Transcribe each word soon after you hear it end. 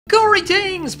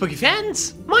Greetings, Pokey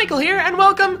fans! Michael here, and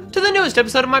welcome to the newest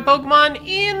episode of my Pokemon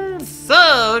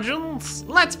Insurgence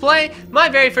Let's Play, my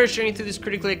very first journey through this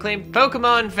critically acclaimed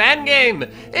Pokemon fan game.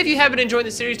 If you have been enjoying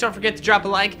the series, don't forget to drop a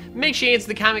like, make sure you answer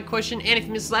the comment question, and if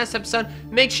you missed the last episode,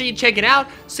 make sure you check it out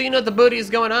so you know what the booty is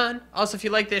going on. Also, if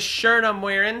you like this shirt I'm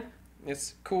wearing,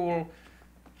 it's cool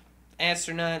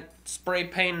astronaut spray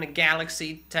paint in the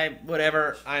galaxy type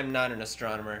whatever. I'm not an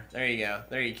astronomer. There you go.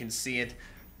 There you can see it.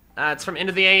 It's from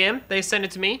Into the AM. They sent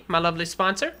it to me, my lovely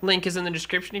sponsor. Link is in the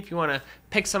description if you want to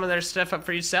pick some of their stuff up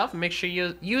for yourself. And make sure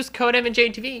you use code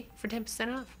MandJTV for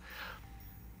 10% off.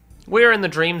 We're in the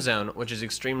Dream Zone, which is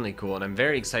extremely cool, and I'm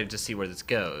very excited to see where this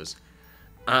goes.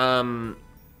 And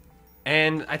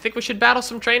I think we should battle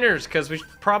some trainers, because we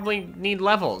probably need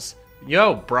levels.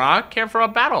 Yo, brah, care for a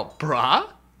battle, brah?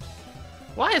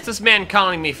 Why is this man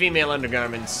calling me female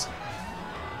undergarments?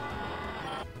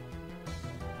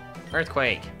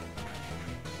 Earthquake.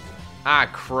 Ah,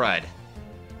 crud.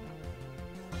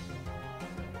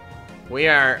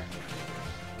 I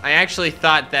actually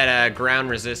thought that ground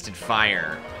resisted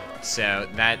fire, so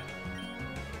that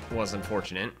was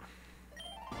unfortunate.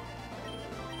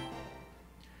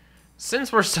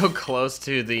 Since we're so close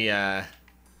to the,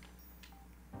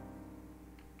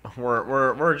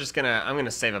 we're just gonna, I'm gonna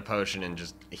save a potion and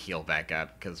just heal back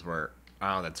up, because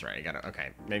oh, that's right, okay,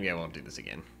 maybe I won't do this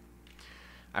again.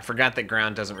 I forgot that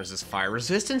ground doesn't resist fire.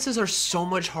 Resistances are so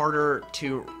much harder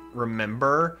to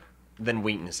remember than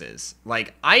weaknesses.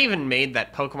 Like, I even made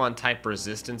that Pokemon type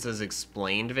resistances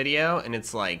explained video, and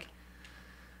it's like,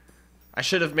 I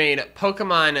should have made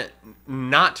Pokemon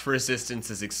not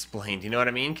resistances explained, you know what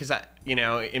I mean? Because, you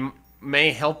know, it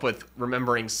may help with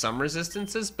remembering some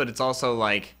resistances, but it's also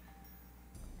like,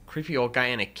 creepy old guy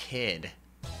and a kid.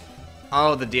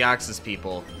 Oh, the Deoxys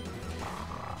people.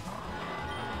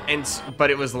 But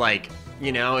it was like,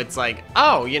 you know, it's like,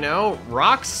 oh, you know,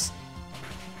 rocks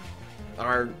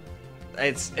are,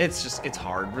 it's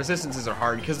hard. Resistances are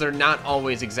hard because they're not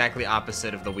always exactly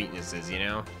opposite of the weaknesses, you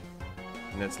know?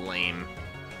 And that's lame.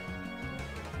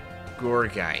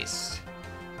 Gourgeist.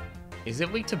 Is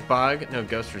it weak to bug? No,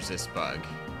 ghost resists bug.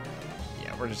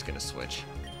 Yeah, we're just gonna switch.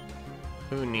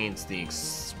 Who needs the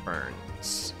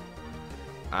experience?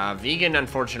 Vegan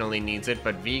unfortunately needs it,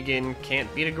 but Vegan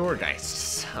can't beat a Gourgeist,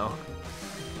 so...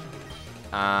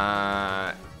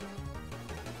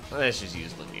 let's just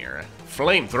use Lumiera.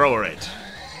 Flamethrower it!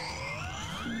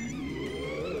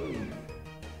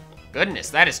 Goodness,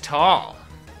 that is tall!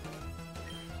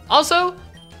 Also,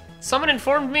 someone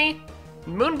informed me,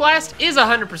 Moonblast is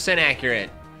 100% accurate.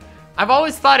 I've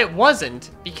always thought it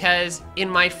wasn't, because in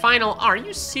my final... Are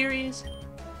you serious?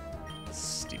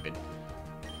 Stupid.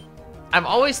 I've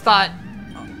always thought,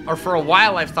 or for a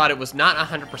while I've thought it was not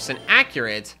 100%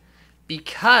 accurate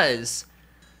because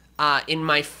in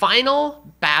my final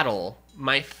battle,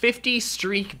 my 50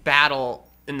 streak battle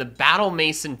in the Battle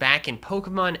Mason back in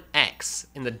Pokemon X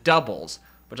in the doubles,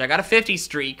 which I got a 50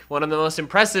 streak, one of the most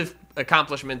impressive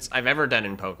accomplishments I've ever done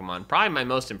in Pokemon, probably my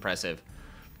most impressive.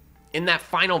 In that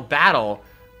final battle,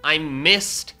 I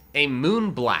missed a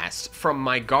Moonblast from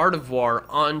my Gardevoir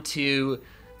onto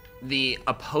the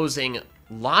opposing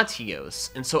Latios,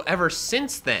 and so ever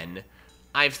since then,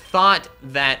 I've thought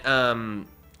that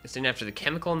it's named after the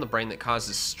chemical in the brain that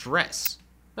causes stress.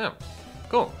 Oh,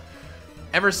 cool.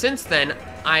 Ever since then,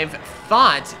 I've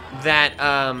thought that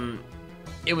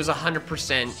it was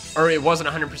 100%, or it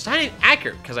wasn't 100%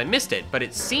 accurate because I missed it, but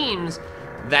it seems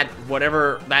that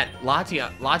whatever that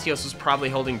Latios was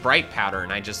probably holding Bright Powder,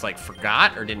 and I just like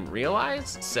forgot or didn't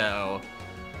realize. So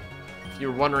if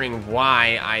you're wondering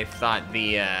why I thought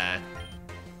the if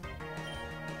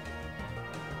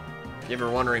you're ever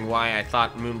wondering why I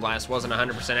thought Moonblast wasn't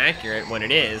 100% accurate when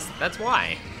it is, that's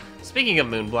why. Speaking of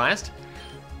Moonblast,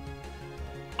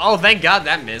 oh, thank God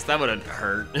that missed. That would have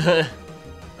hurt. A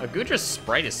Gudra's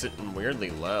sprite is sitting weirdly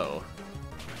low.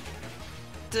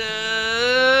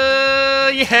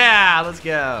 Yeah, let's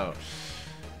go.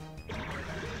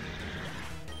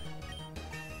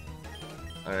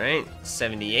 All right,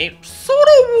 78.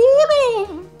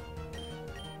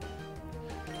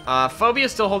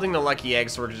 Phobia's still holding the lucky egg,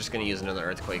 so we're just gonna use another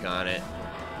earthquake on it.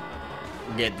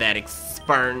 Get that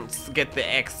experience. Get the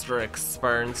extra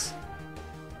experience.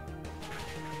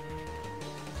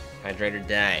 Hydrate or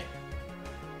die.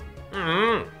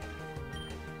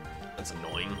 That's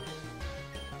annoying.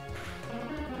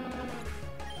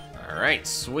 Alright,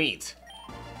 sweet.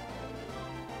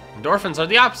 Endorphins are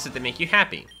the opposite, they make you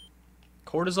happy.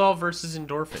 Cortisol versus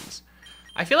endorphins.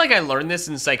 I feel like I learned this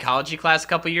in psychology class a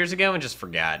couple years ago and just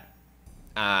forgot.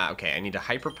 Okay, I need a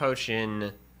Hyper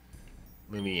Potion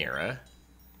Lumiera.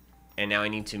 And now I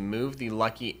need to move the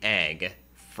lucky egg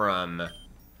from...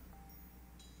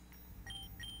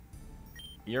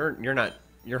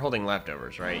 You're holding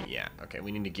leftovers, right? Yeah, okay,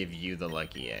 we need to give you the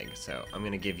lucky egg. So I'm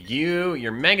gonna give you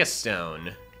your Mega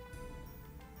Stone.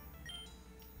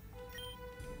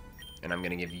 And I'm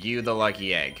gonna give you the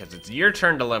lucky egg, because it's your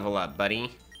turn to level up,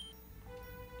 buddy.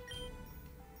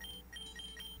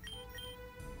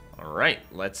 Alright,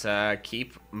 let's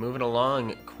keep moving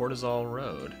along Cortisol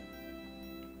Road.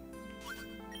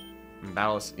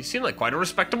 You seem like quite a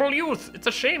respectable youth. It's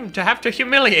a shame to have to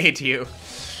humiliate you.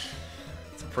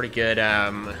 It's a pretty good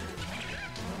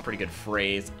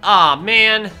phrase. Aw,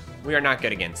 man! We are not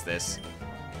good against this.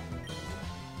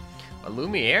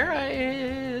 Lumiere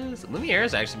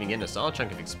is actually been getting a solid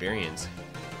chunk of experience.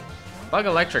 Bug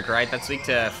Electric, right? That's weak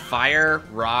to Fire,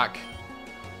 Rock.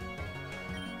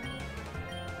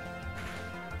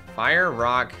 Fire,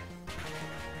 Rock.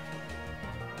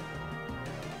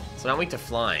 It's not weak to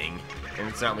Flying, and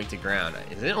it's not weak to Ground.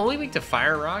 Is it only weak to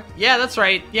Fire, Rock? Yeah, that's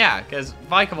right. Yeah, because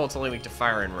Vikavoult's only weak to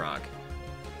Fire and Rock.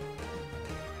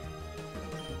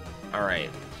 Alright.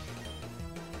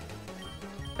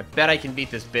 I bet I can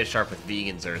beat this Bisharp with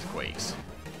Vegan's Earthquakes.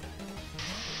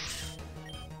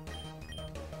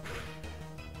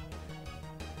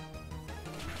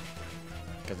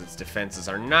 Because its defenses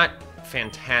are not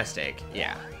fantastic.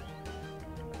 Yeah.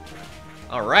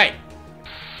 Alright.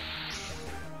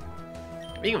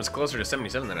 Vegan was closer to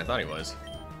 77 than I thought he was.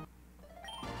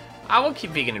 I will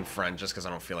keep Vegan in front just because I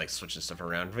don't feel like switching stuff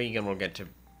around. Vegan will get to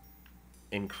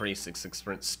increase its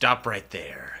experience. Stop right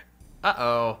there.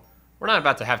 Uh-oh. We're not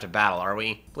about to have to battle, are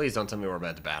we? Please don't tell me we're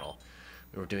about to battle.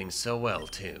 We were doing so well,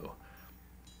 too.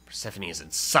 Persephone is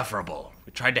insufferable.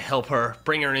 We tried to help her,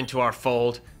 bring her into our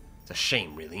fold. It's a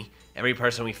shame, really. Every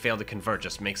person we fail to convert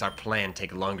just makes our plan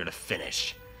take longer to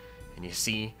finish. And you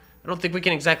see, I don't think we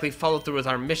can exactly follow through with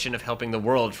our mission of helping the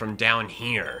world from down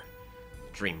here.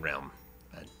 Dream Realm.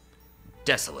 A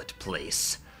desolate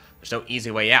place. There's no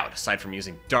easy way out, aside from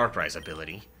using Darkrai's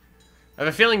ability. I have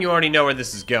a feeling you already know where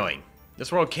this is going.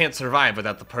 This world can't survive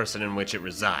without the person in which it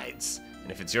resides.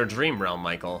 And if it's your dream realm,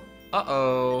 Michael,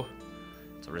 uh-oh.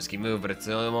 It's a risky move, but it's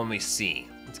the only one we see.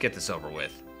 Let's get this over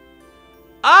with.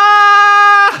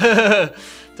 Ah!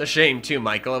 It's a shame, too,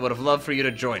 Michael. I would have loved for you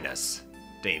to join us.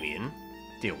 Damian,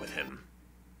 deal with him.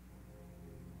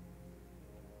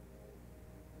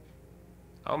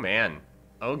 Oh, man.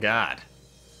 Oh, God.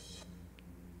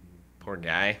 Poor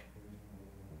guy.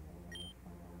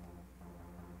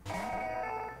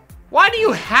 Why do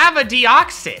you have a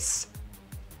Deoxys?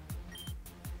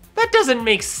 That doesn't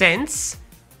make sense.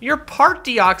 You're part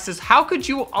Deoxys. How could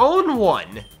you own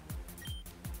one?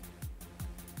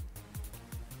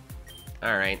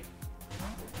 Alright.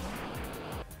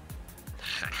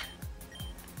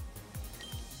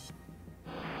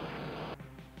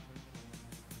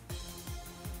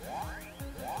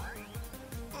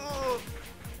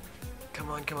 Come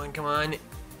on, come on, come on.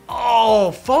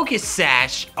 Oh, Focus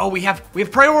Sash. Oh, we have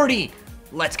priority.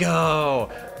 Let's go.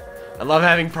 I love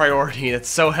having priority. That's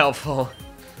so helpful.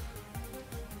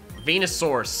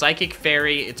 Venusaur, Psychic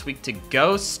Fairy. It's weak to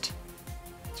Ghost.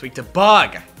 It's weak to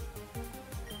Bug.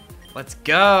 Let's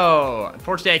go.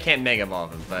 Unfortunately, I can't Mega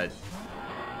Evolve him, but...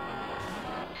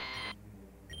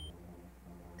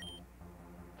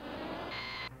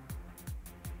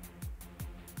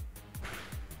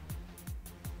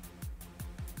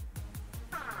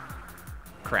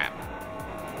 Crap.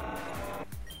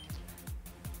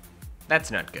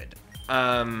 That's not good.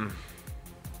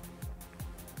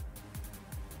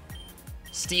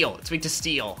 Steel. It's weak to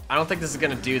Steel. I don't think this is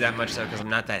gonna do that much though, because I'm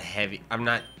not that heavy. I'm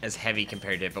not as heavy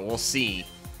compared to it, but we'll see.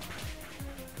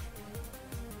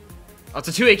 Oh, it's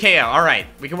a 2-8 KO. All right,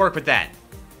 we can work with that.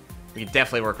 We can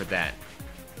definitely work with that.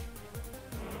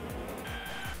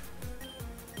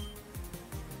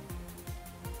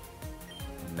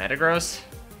 Metagross.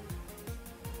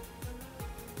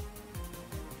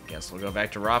 Guess we'll go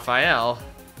back to Raphael.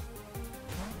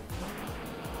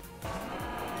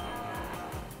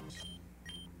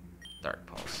 Dark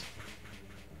Pulse.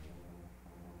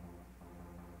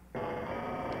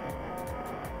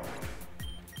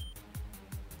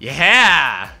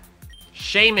 Yeah!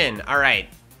 Shaman. Alright.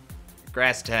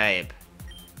 Grass type.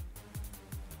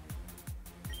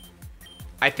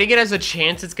 I think it has a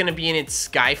chance it's going to be in its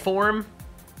Sky form.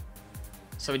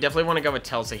 So we definitely want to go with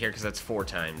Telsa here because that's 4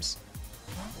 times.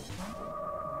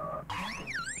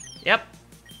 Yep.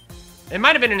 It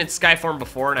might have been in its Sky form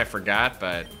before and I forgot,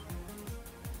 but...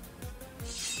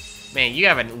 Man, you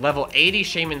have a level 80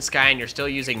 Shaman Sky and you're still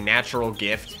using Natural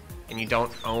Gift. And you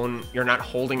don't own... You're not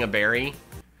holding a berry.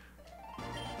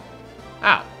 Oh.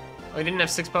 Oh, we didn't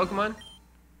have 6 Pokemon?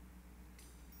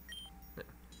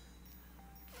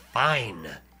 Fine.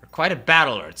 You're quite a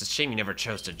battler. It's a shame you never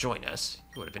chose to join us.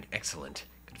 You would have been excellent.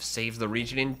 Could have saved the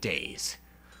region in days.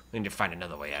 We need to find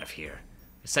another way out of here.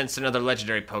 I sensed another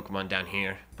legendary Pokemon down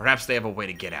here. Perhaps they have a way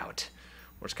to get out.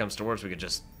 Worst comes to worst, we could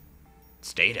just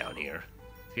stay down here.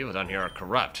 People down here are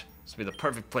corrupt. This would be the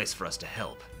perfect place for us to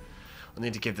help. We'll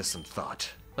need to give this some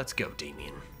thought. Let's go,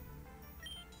 Damian.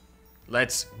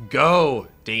 Let's go,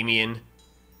 Damian.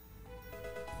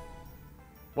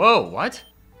 Whoa, what?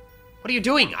 What are you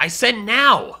doing? I said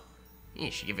now!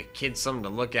 You should give a kid something to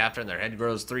look after and their head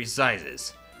grows 3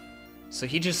 sizes. So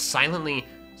he just silently...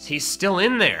 He's still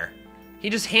in there. He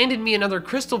just handed me another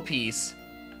crystal piece.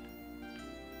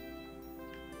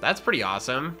 That's pretty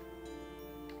awesome.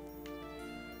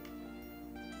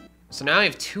 So now I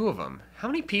have 2 of them. How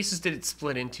many pieces did it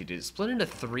split into? Did it split into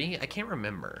 3? I can't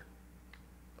remember.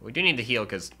 But we do need to heal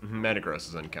because Metagross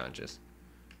is unconscious.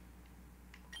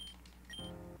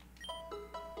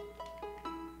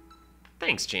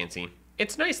 Thanks, Chansey.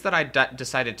 It's nice that I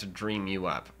decided to dream you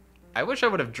up. I wish I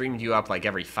would have dreamed you up like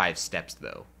every 5 steps,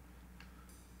 though.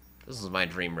 This is my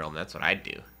dream realm. That's what I'd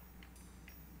do.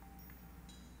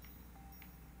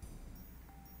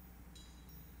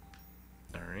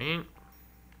 Alright.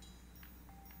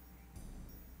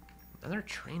 Another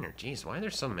trainer. Jeez, why are there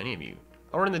so many of you?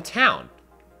 Oh, we're in the town.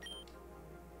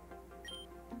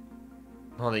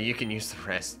 Well, then you can use the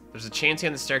rest. There's a Chansey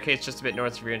on the staircase just a bit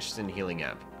north if you're interested in healing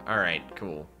up. Alright,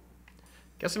 cool.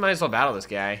 Guess we might as well battle this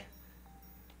guy.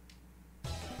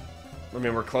 I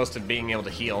mean, we're close to being able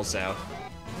to heal, so...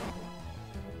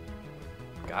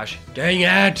 Gosh, dang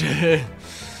it!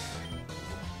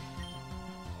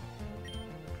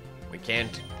 We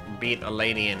can't beat a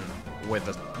Ladian with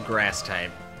a grass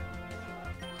type.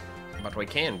 But we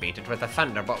can beat it with a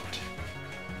Thunderbolt.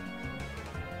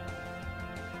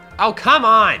 Oh, come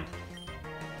on!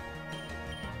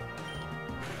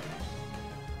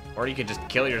 Or you could just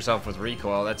kill yourself with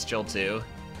recoil, that's chill too.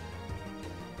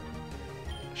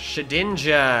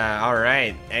 Shedinja!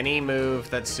 Alright, any move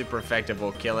that's super effective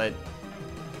will kill it.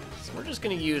 So we're just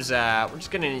gonna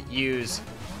use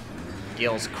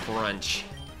Gil's Crunch.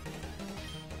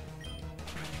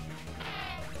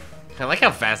 I like how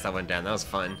fast that went down, that was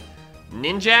fun.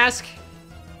 Ninjask?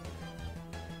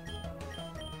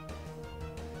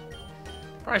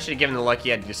 Probably should have given the lucky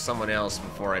head to someone else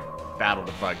before I battled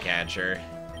the bug catcher.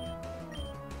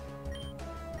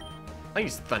 I'll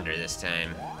use Thunder this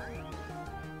time.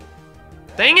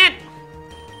 Dang it!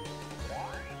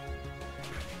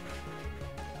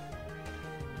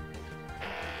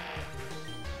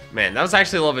 Man, that was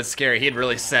actually a little bit scary. He had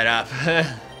really set up.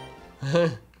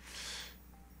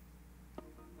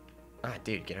 Ah,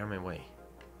 dude, get out of my way.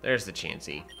 There's the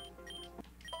Chansey.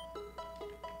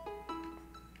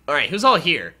 Alright, who's all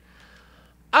here?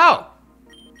 Oh!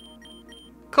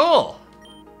 Cool!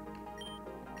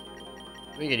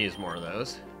 We can use more of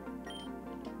those.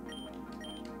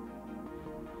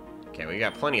 Okay, we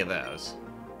got plenty of those.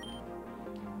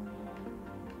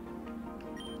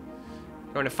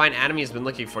 Going to find Adam. He's been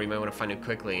looking for you. Might want to find him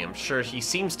quickly. I'm sure he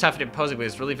seems tough and imposing, but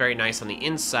he's really very nice on the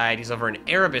inside. He's over in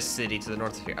Erebus City to the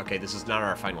north of here. Okay, this is not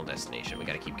our final destination. We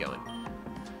gotta keep going.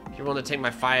 If you're willing to take my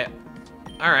fight...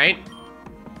 Alright.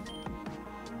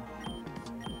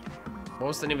 What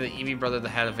was the name of the Eevee brother that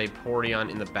had a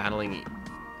Vaporeon in the battling...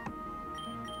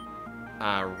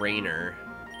 Rainer?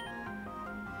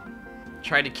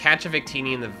 Tried to catch a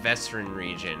Victini in the Vestron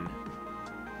region.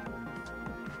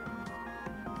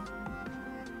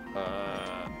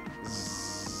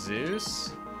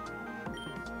 Zeus?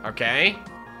 Okay.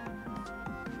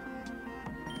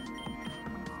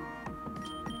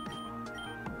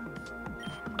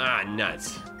 Ah,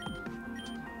 nuts.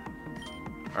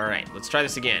 Alright, let's try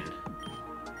this again.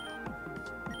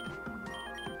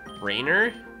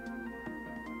 Rainer?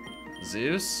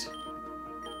 Zeus? Is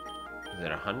it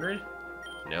 100?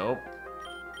 Nope.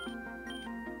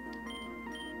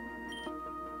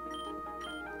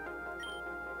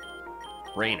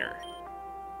 Rainer.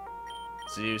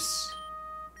 Zeus.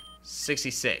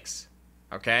 66.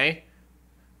 Okay.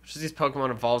 Which of these Pokemon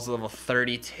evolves to level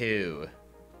 32?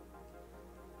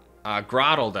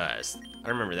 Groth does. I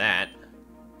remember that.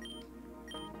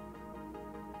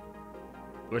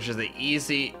 Which is the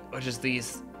easy... Which is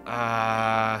these...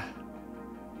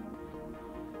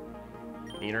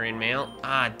 Nidoran male?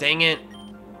 Ah, dang it.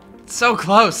 It's so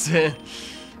close.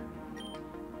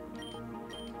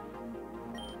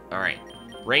 Alright.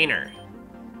 Rainer.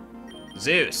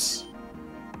 Zeus.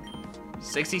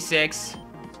 66.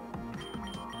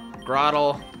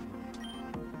 Groth.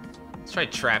 Let's try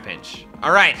Trapinch.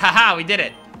 Alright, haha, we did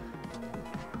it.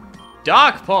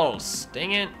 Dark Pulse.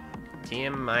 Dang it.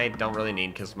 TM I don't really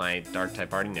need because my dark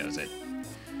type already knows it.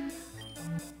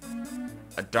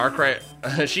 A dark right.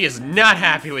 She is not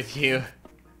happy with you.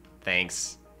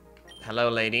 Thanks. Hello,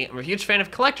 lady. I'm a huge fan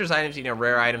of collector's items, you know,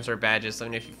 rare items or badges.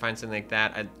 So if you find something like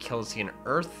that, I'd kill to see an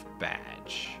earth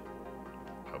badge.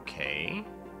 Okay.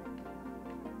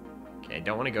 Okay, I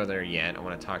don't want to go there yet. I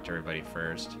want to talk to everybody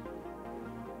first.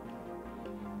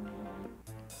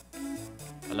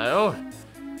 Hello?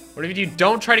 What if you do?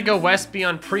 Don't try to go west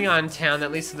beyond Prion Town.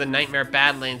 That leads to the Nightmare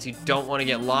Badlands. You don't want to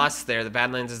get lost there. The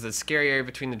Badlands is the scary area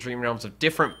between the dream realms of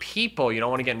different people. You don't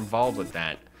want to get involved with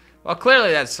that. Well,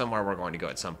 clearly that's somewhere we're going to go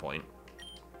at some point.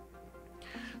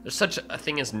 There's such a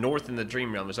thing as north in the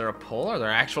dream realm. Is there a pole? Are there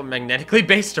actual magnetically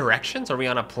based directions? Are we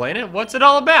on a planet? What's it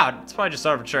all about? It's probably just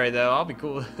arbitrary, though. I'll be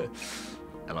cool.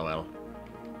 LOL.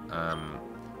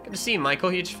 Good to see you, Michael.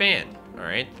 Huge fan. All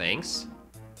right, thanks.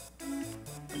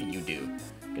 What do you do?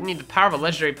 Gonna need the power of a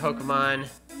legendary Pokemon.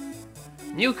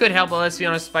 You could help, but let's be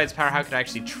honest, despite its power, how could I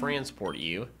actually transport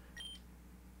you?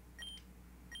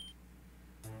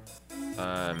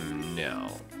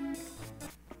 No.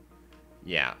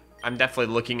 Yeah, I'm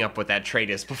definitely looking up what that trait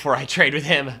is before I trade with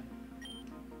him.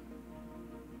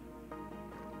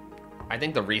 I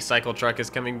think the recycle truck is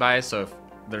coming by, so if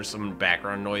there's some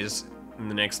background noise in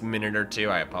the next minute or two,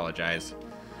 I apologize.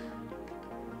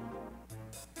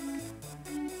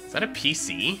 Is that a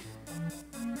PC?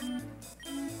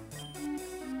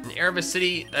 An Erebus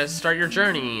City, start your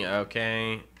journey.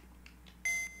 Okay.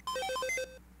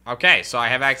 Okay, so I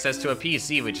have access to a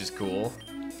PC, which is cool.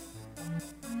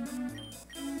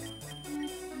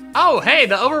 Oh, hey,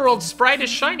 the overworld sprite is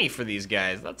shiny for these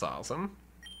guys. That's awesome.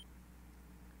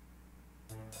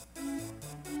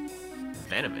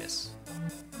 Venomous.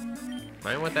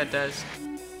 Mind what that does?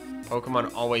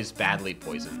 Pokemon always badly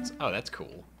poisons. Oh, that's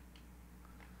cool.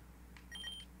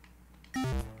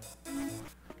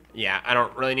 Yeah, I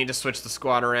don't really need to switch the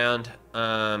squad around. Is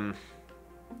there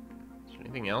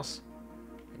anything else?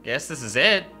 I guess this is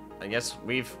it. I guess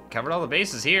we've covered all the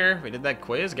bases here. We did that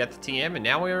quiz, got the TM, and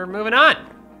now we're moving on.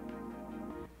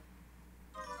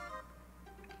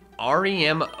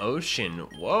 REM Ocean.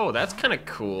 Whoa, that's kind of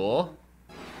cool.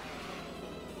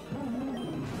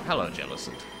 Hello,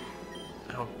 Jaeson.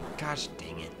 Oh, gosh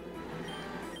dang it.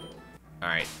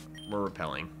 Alright, we're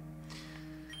repelling.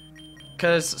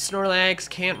 Because Snorlax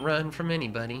can't run from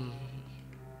anybody.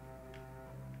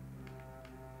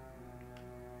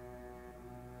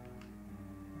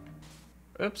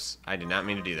 Oops, I did not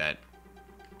mean to do that.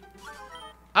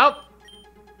 Oh!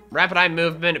 Rapid eye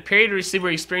movement, a period to receive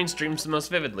where you experience dreams the most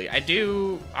vividly. I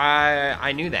knew that.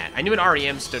 I knew what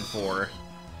REM stood for.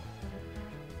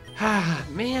 Ah,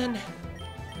 man.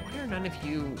 Why are none of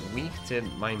you weak to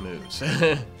my moves?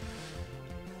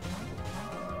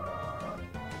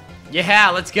 Yeah,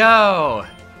 let's go!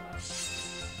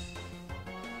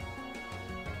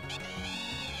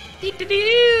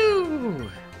 Dee-dee-doo!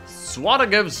 Swatter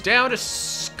goes down to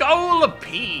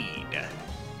Scolipede.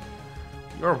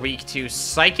 You're weak to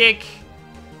Psychic,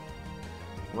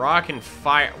 Rock, and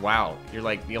Fire. Wow, you're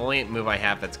like the only move I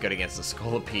have that's good against the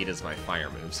Scolipede is my fire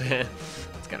moves.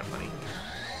 That's kind of funny.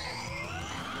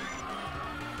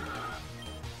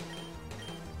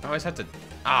 I always have to.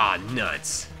 Ah,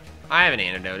 nuts. I have an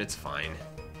antidote, it's fine.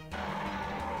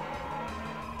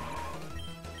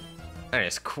 That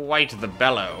is quite the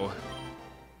bellow.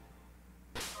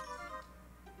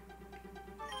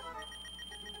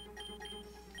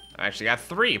 I actually got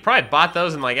 3. Probably bought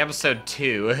those in like episode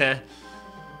 2.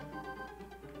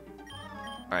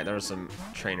 Alright, there were some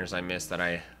trainers I missed that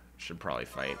I should probably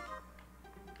fight.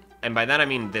 And by that I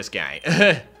mean this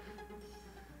guy.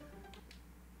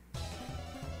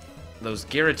 Those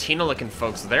Giratina looking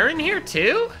folks, they're in here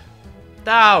too?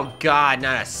 Oh god,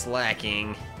 not a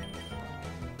slacking.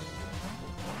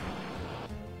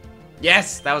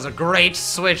 Yes, that was a great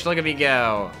switch, look at me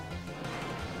go.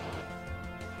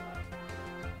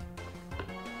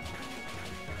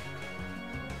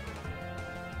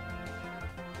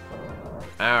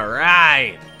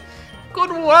 Alright.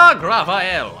 Good work,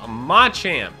 Raphael. A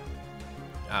Machamp.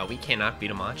 We cannot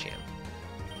beat a Machamp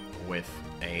with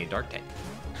a Dark type.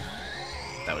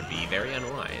 That would be very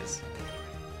unwise.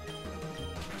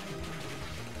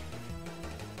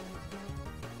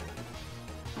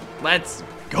 Let's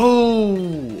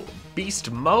go!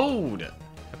 Beast mode!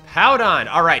 Powdon!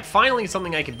 Alright, finally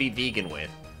something I can beat Vegan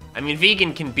with. I mean,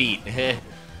 Vegan can beat.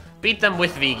 Beat them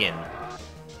with Vegan.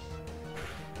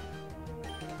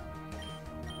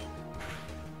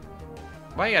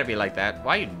 Why you gotta be like that?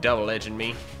 Why you double-edging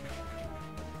me?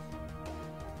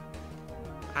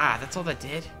 Ah, that's all that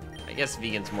did? I guess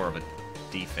Vegan's more of a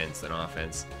defense than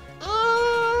offense.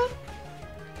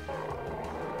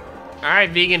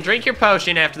 Alright, vegan, drink your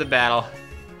potion after the battle.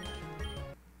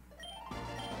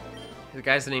 The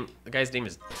guy's name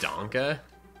is Donka?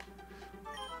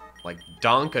 Like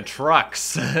Donka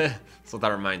Trucks. That's what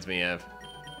that reminds me of.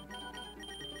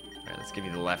 Alright, let's give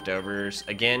you the leftovers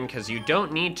again, because you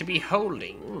don't need to be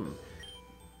holding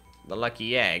the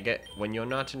lucky egg when you're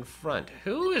not in front.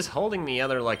 Who is holding the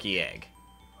other lucky egg?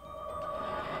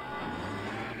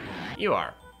 You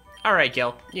are. Alright,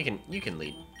 Gil. You can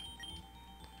lead.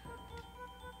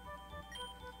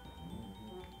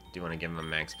 Do you want to give him a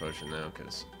max potion though,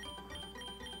 because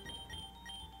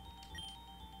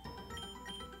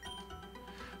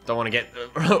don't want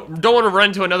to run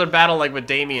into another battle like with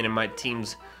Damian and my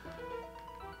team's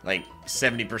like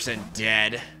 70%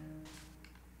 dead.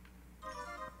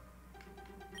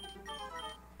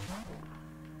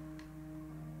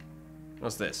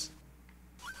 What's this?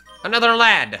 Another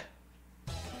lad.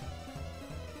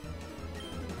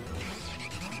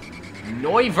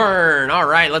 Noivern. All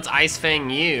right, let's Ice Fang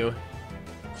you.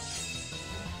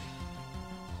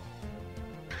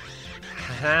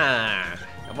 Haha.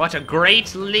 What a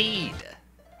great lead.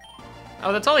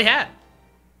 Oh, that's all he had.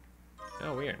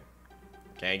 Oh, weird.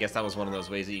 Okay, I guess that was one of those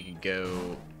ways that you could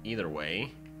go either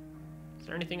way. Is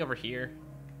there anything over here?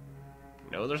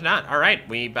 No, there's not. All right,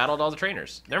 we battled all the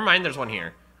trainers. Never mind, there's one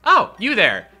here. Oh, you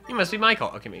there. You must be Michael.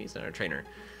 Okay, maybe he's not a trainer.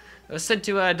 I was sent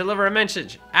to deliver a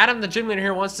message. Adam, the gym leader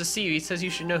here, wants to see you. He says you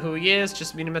should know who he is.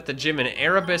 Just meet him at the gym in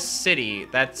Erebus City.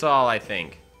 That's all, I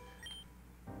think.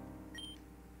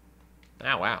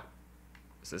 Oh, wow.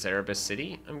 Is this Erebus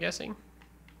City, I'm guessing?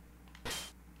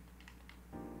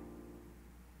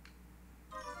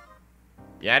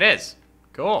 Yeah, it is.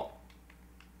 Cool.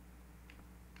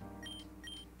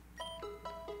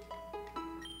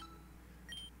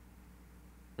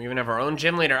 We even have our own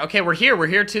gym leader. Okay, we're here. We're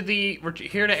here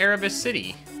to Erebus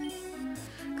City.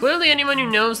 Clearly, anyone who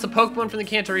knows the Pokemon from the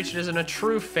Kanto region isn't a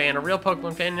true fan. A real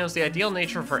Pokemon fan knows the ideal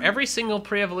nature for every single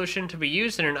pre-evolution to be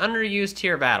used in an underused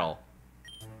tier battle.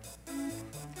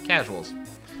 Casuals.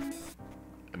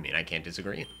 I mean, I can't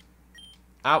disagree.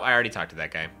 Oh, I already talked to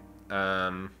that guy.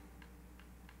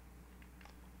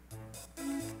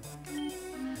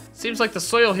 Seems like the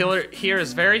soil here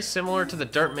is very similar to the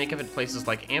dirt makeup in places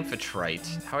like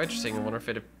Amphitrite. How interesting. I wonder if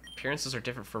appearances are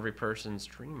different for every person's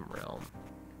dream realm.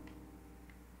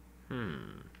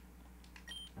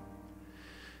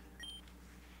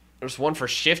 There's one for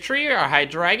Shiftry or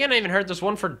Hydreigon. I even heard there's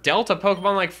one for Delta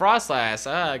Pokemon like Frostlass.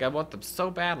 I want them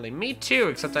so badly. Me too,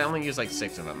 except I only use like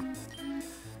 6 of them.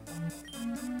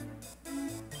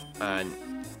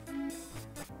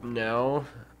 No.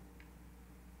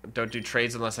 Don't do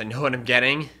trades unless I know what I'm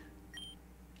getting.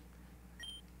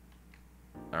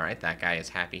 Alright, that guy is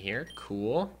happy here.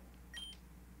 Cool.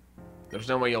 There's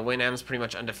no way you'll win. M's pretty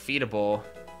much undefeatable.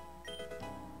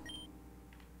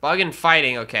 Bug and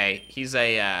fighting, okay. He's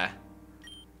a, I'm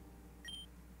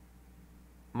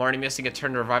already missing a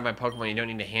turn to revive my Pokemon. You don't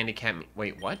need to handicap me.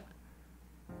 Wait, what?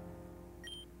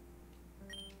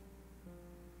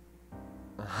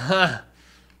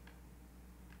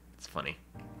 It's funny.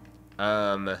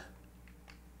 So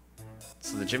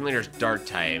the gym leader's Dark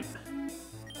type.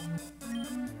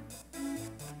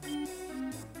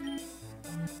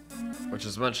 Which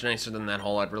is much nicer than that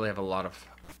hole. I'd really have a lot of...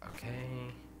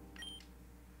 Okay.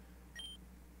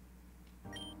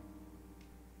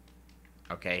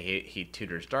 Okay, he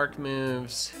tutors dark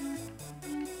moves.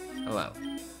 Hello.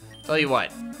 Tell you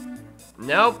what.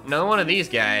 Nope, no one of these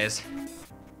guys.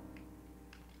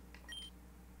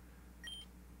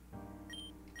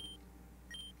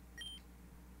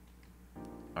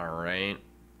 Alright.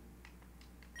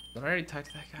 Did I already talk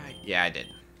to that guy? Yeah, I did.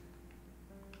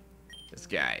 This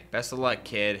guy. Best of luck,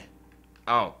 kid.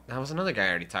 Oh, that was another guy I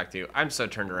already talked to. I'm so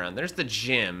turned around. There's the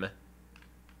gym.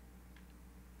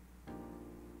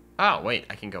 Oh, wait.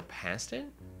 I can go past it?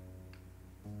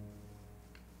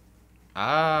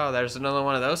 Oh, there's another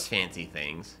one of those fancy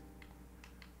things.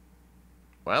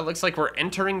 Well, it looks like we're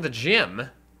entering the gym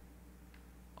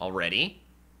already.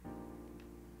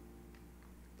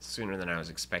 Sooner than I was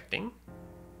expecting.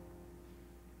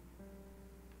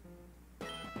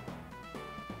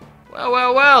 Well,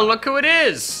 well, well, look who it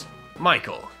is!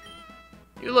 Michael.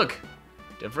 You look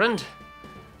different.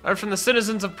 I heard from the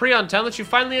citizens of Prion Town that you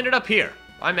finally ended up here.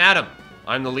 I'm Adam.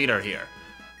 I'm the leader here.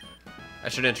 I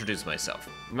should introduce myself.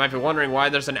 You might be wondering why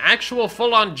there's an actual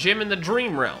full-on gym in the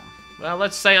Dream Realm. Well,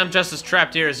 let's say I'm just as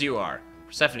trapped here as you are.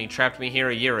 Persephone trapped me here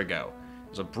a year ago. It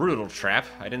was a brutal trap.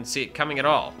 I didn't see it coming at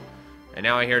all. And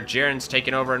now I hear Jaren's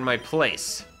taken over in my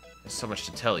place. There's so much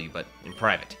to tell you, but in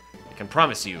private. I can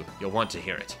promise you, you'll want to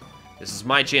hear it. This is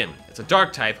my gym. It's a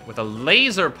dark type with a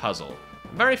laser puzzle.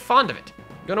 I'm very fond of it.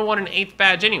 Gonna want an 8th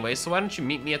badge anyway, so why don't you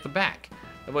meet me at the back?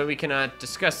 That way we can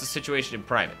discuss the situation in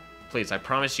private. Please, I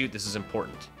promise you this is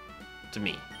important to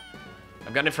me.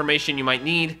 I've got information you might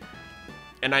need,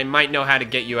 and I might know how to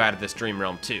get you out of this dream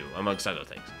realm too, amongst other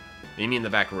things. Meet me in the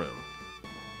back room.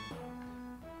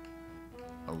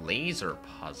 A laser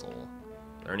puzzle.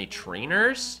 Are there any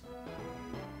trainers?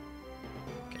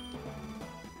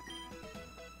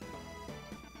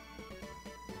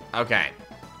 Okay.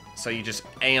 So you just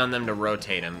A on them to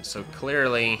rotate them. So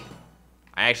clearly,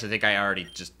 I actually think I already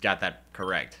just got that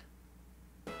correct.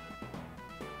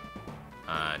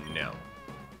 No.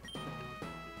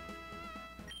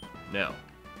 No.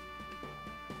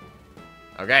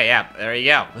 Okay, yeah, there you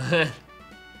go.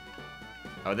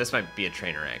 Oh, this might be a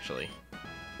trainer, actually.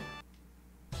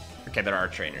 Okay, there are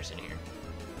trainers in here.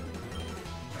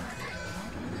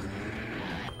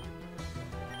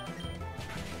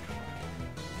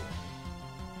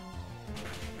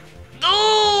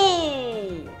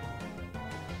 Oh!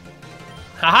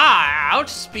 Haha,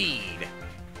 outspeed.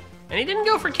 And he didn't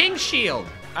go for King's Shield.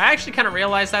 I actually kind of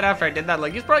realized that after I did that.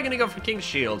 Like, he's probably going to go for King's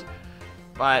Shield.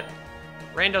 But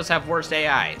randos have worst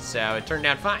AI, so it turned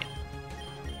out fine.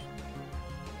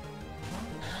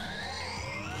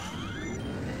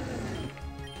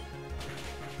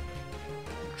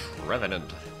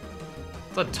 Trevenant.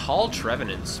 It's a tall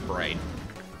Trevenant sprite.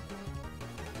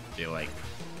 I feel like.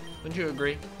 Wouldn't you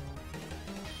agree?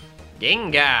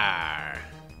 Gengar.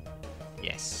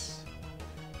 Yes.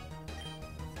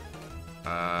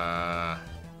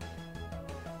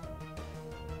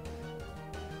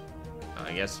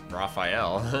 I guess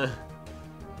Raphael.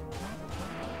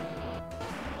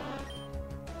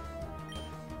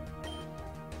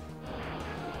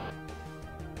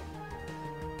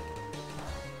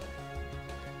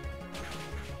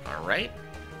 Alright.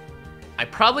 I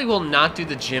probably will not do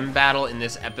the gym battle in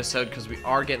this episode because we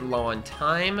are getting low on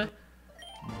time.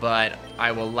 But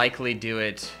I will likely do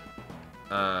it.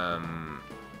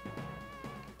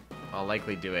 I'll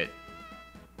likely do it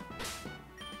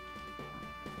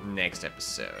next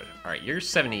episode. Alright, you're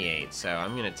 78, so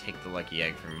I'm gonna take the lucky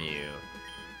egg from you.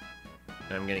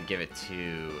 And I'm gonna give it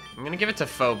to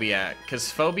Phobia,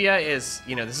 because Phobia is,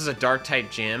 you know, this is a dark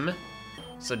type gym,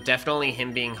 so definitely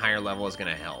him being higher level is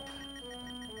gonna help.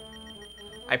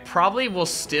 I probably will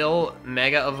still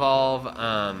Mega Evolve,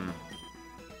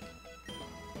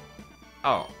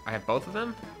 oh, I have both of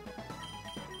them?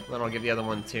 Then I'll give the other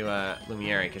one to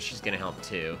Lumiere, because she's gonna help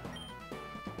too.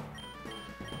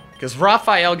 Because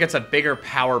Raphael gets a bigger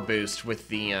power boost with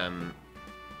the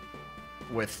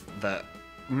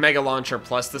Mega Launcher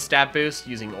plus the stat boost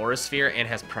using Aura Sphere and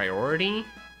has priority.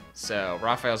 So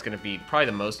Raphael's gonna be probably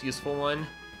the most useful one.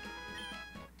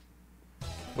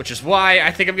 Which is why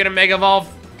I think I'm gonna Mega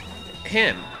Evolve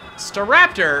him.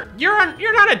 Staraptor,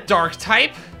 you're not a dark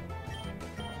type.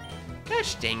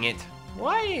 Gosh dang it.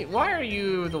 Why are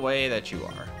you the way that you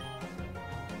are?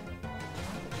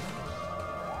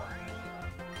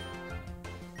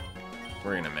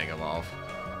 We're gonna Mega Evolve.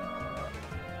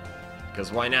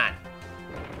 Because why not?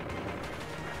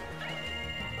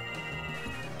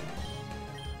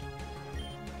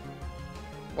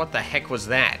 What the heck was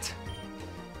that?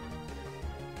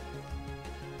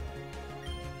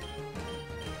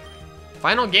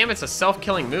 Final Gambit's a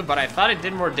self-killing move, but I thought it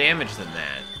did more damage than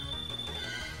that.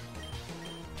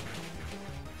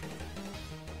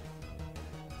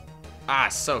 Ah,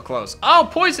 so close. Oh,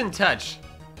 Poison Touch!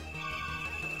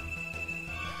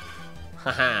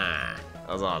 Haha,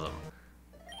 that was awesome.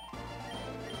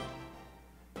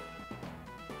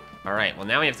 Alright, well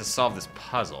now we have to solve this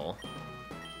puzzle.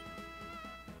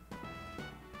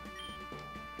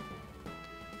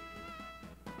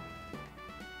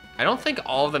 I don't think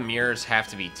all the mirrors have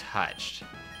to be touched.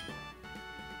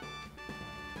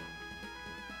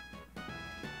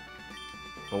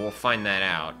 But we'll find that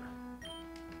out.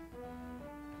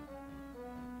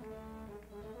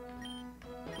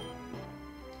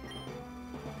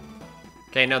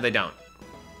 Okay, no, they don't.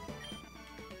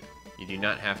 You do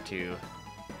not have to.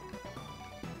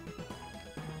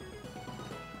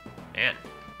 Man.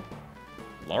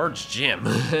 Large gym.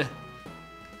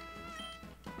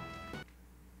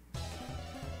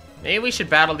 Maybe we should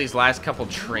battle these last couple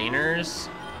trainers.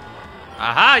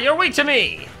 Aha, you're weak to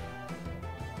me!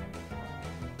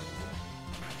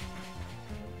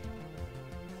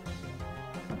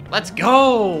 Let's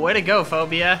go! Way to go,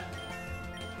 Phobia.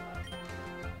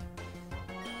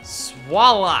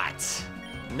 Swalot!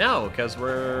 No, because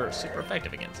we're super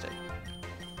effective against it.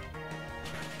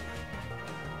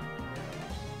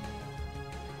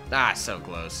 Ah, so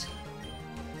close.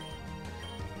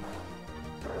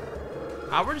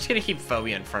 We're just gonna keep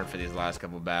Phobia in front for these last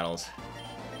couple battles.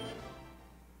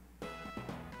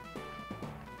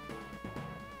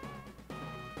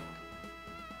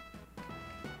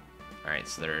 Alright,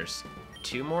 so there's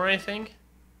 2 more, I think.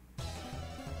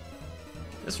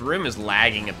 This room is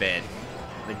lagging a bit.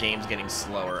 The game's getting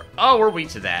slower. Oh, we're weak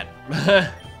to that.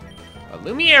 But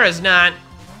Lumiere is not.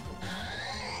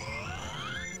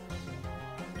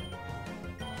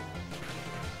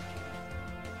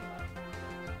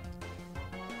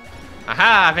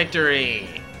 Aha, victory!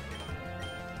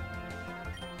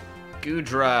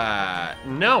 Gudra.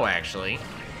 No, actually.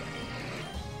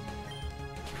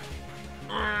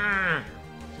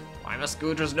 Why must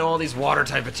Gudras know all these water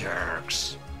type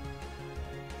attacks?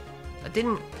 I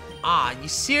didn't. Ah, you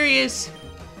serious?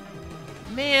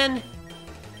 Man.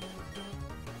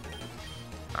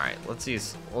 Alright, let's see.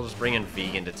 We'll just bring in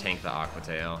Vegan to tank the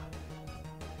Aquatail.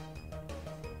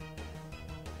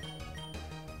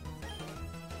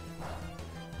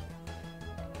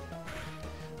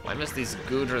 Why must these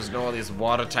Gudras know all these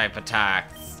water type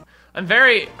attacks?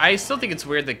 I still think it's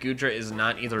weird that Gudra is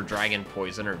not either Dragon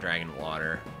Poison or Dragon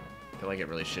Water. I feel like it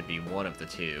really should be one of the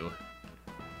two.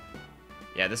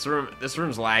 Yeah, this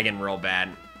room's lagging real bad.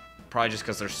 Probably just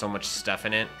because there's so much stuff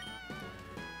in it.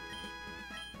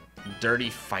 Dirty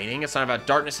fighting? It's not about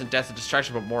darkness and death and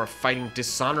destruction, but more of fighting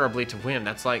dishonorably to win.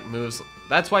 That's why moves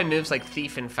like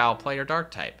Thief and Foul Play are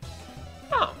Dark type.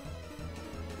 Oh.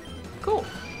 Cool.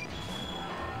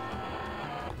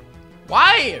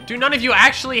 Why do none of you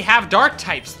actually have Dark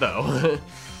types, though?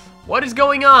 What is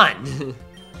going on?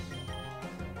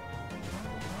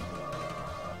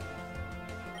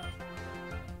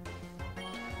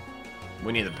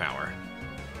 We need the power.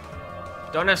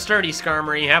 Don't have Sturdy,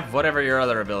 Skarmory. Have whatever your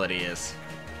other ability is.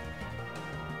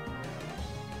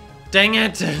 Dang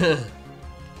it!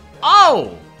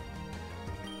 Oh!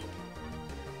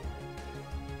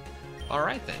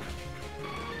 Alright then.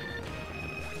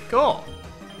 Cool.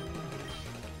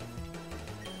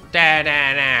 Da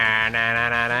da da da da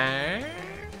da da.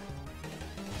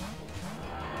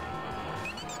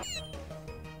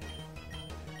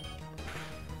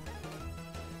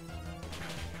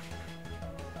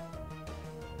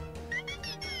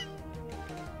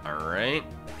 Alright.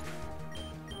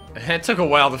 It took a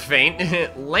while to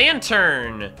faint.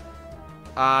 Lantern!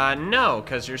 No,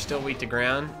 because you're still weak to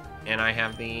ground, and I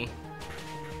have the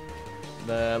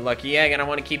lucky egg, and I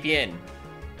want to keep you in.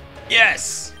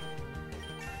 Yes!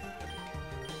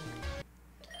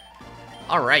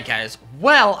 Alright, guys.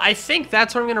 Well, I think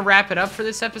that's where I'm going to wrap it up for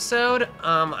this episode.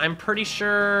 I'm pretty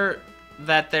sure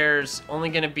that there's only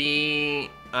going to be...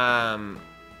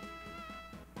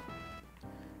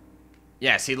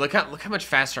 Yeah, see, look how much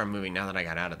faster I'm moving now that I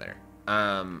got out of there.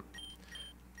 I'm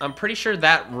pretty sure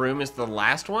that room is the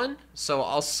last one, so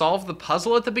I'll solve the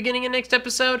puzzle at the beginning of next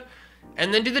episode,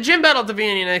 and then do the gym battle at the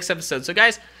beginning of next episode. So,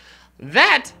 guys,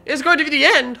 that is going to be the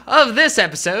end of this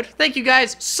episode. Thank you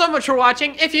guys so much for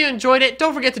watching. If you enjoyed it,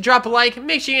 don't forget to drop a like.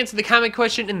 Make sure you answer the comment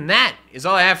question, and that is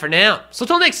all I have for now. So,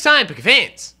 until next time, Pika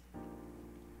fans,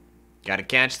 gotta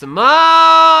catch them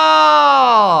all!